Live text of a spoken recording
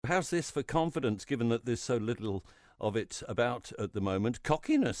how's this for confidence, given that there's so little of it about at the moment?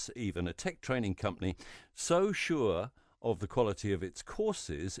 Cockiness, even, a tech training company so sure of the quality of its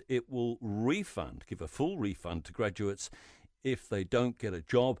courses, it will give a full refund to graduates if they don't get a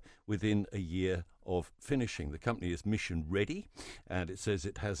job within a year of finishing. The company is mission ready, and it says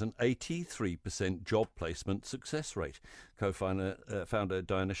it has an 83% job placement success rate. Co-founder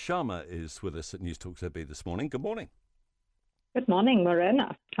Diana Sharma is with us at News Talk ZB this morning. Good morning. Good morning,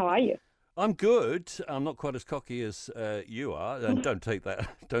 Morena. How are you? I'm good. I'm not quite as cocky as you are, and don't take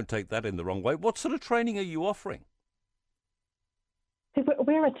that in the wrong way. What sort of training are you offering? So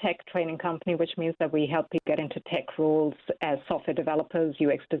we're a tech training company, which means that we help people get into tech roles as software developers,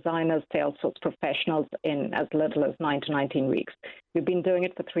 UX designers, Salesforce professionals in as little as 9 to 19 weeks. We've been doing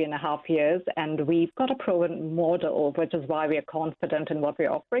it for 3.5 years, and we've got a proven model, which is why we are confident in what we're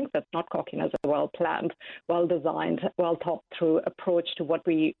offering. So it's not cockiness, a well-planned, well-designed, well-thought-through approach to what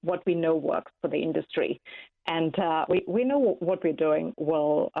we know works for the industry. And we know what we're doing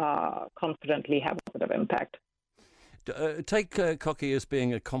will confidently have a positive impact. Take cocky as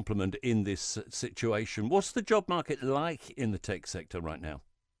being a compliment in this situation. What's the job market like in the tech sector right now?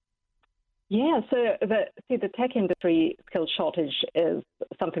 Yeah, so the tech industry skill shortage is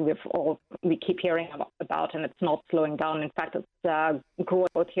something we keep hearing about, and it's not slowing down. In fact, it's growing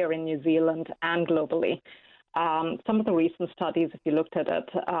both here in New Zealand and globally. Some of the recent studies, if you looked at it,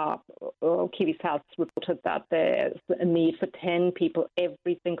 KiwiSAS reported that there's a need for 10 people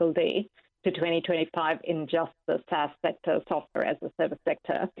every single day to 2025 in just the SaaS sector, software as a service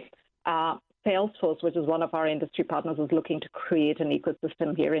sector. Salesforce, which is one of our industry partners, is looking to create an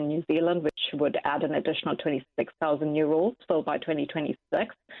ecosystem here in New Zealand, which would add an additional 26,000 new roles filled by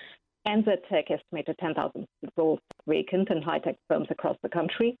 2026. NZTech estimated 10,000 roles vacant in high-tech firms across the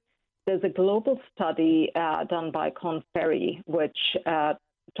country. There's a global study done by Korn Ferry, which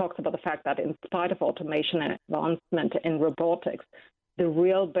talks about the fact that in spite of automation and advancement in robotics, the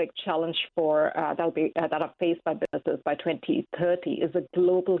real big challenge that are faced by businesses by 2030 is a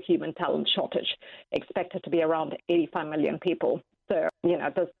global human talent shortage, expected to be around 85 million people. So,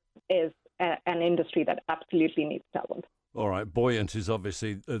 this is an industry that absolutely needs talent. All right, buoyant is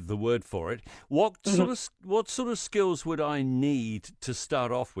obviously the word for it. What sort of skills would I need to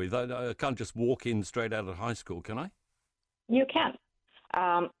start off with? I can't just walk in straight out of high school, can I? You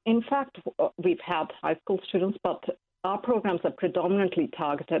can. In fact, we've had high school students, but our programs are predominantly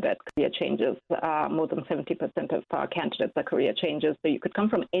targeted at career changes. More than 70% of our candidates are career changes. So you could come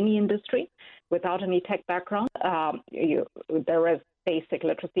from any industry without any tech background. There is basic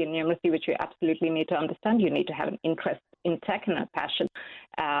literacy and numeracy, which you absolutely need to understand. You need to have an interest in tech and a passion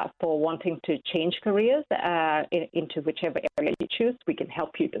for wanting to change careers into whichever area you choose. We can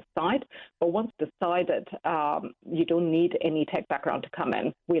help you decide. But once decided, you don't need any tech background to come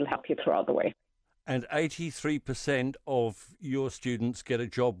in. We'll help you throughout the way. And 83% of your students get a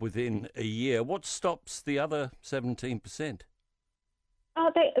job within a year. What stops the other 17%?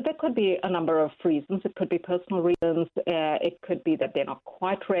 There could be a number of reasons. It could be personal reasons. It could be that they're not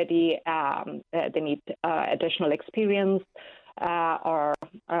quite ready. They need additional experience or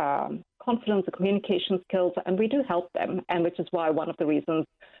confidence or communication skills, and we do help them. And which is why one of the reasons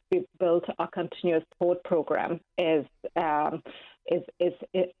we've built our continuous support program is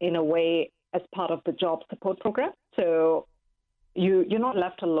in a way as part of the job support program. So you're not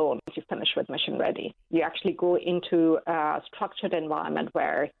left alone if you finish with Mission Ready. You actually go into a structured environment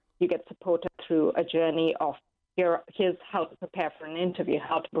where you get supported through a journey of here's how to prepare for an interview,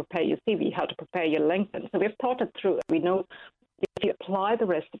 how to prepare your CV, how to prepare your LinkedIn. So we've thought it through. We know if you apply the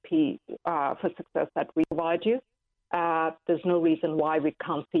recipe for success that we provide you, there's no reason why we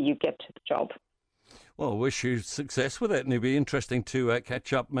can't see you get to the job. Well, wish you success with it, and it'd be interesting to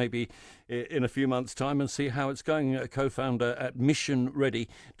catch up maybe in a few months' time and see how it's going. Co-founder at Mission Ready,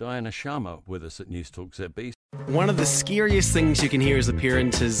 Diana Sharma, with us at News Talk ZB. One of the scariest things you can hear as a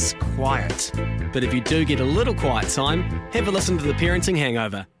parent is quiet. But if you do get a little quiet time, have a listen to The Parenting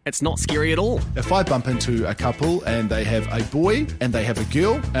Hangover. It's not scary at all. If I bump into a couple and they have a boy and they have a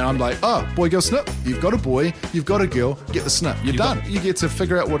girl, and I'm like, oh, boy, girl, snip. You've got a boy, you've got a girl, get the snip. You're done. You get to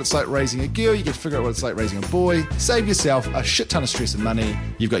figure out what it's like raising a girl, you get to figure out what it's like raising a boy, save yourself a shit ton of stress and money.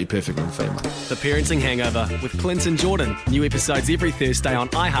 You've got your perfect little family. The Parenting Hangover with Clinton Jordan. New episodes every Thursday on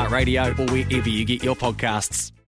iHeartRadio or wherever you get your podcasts.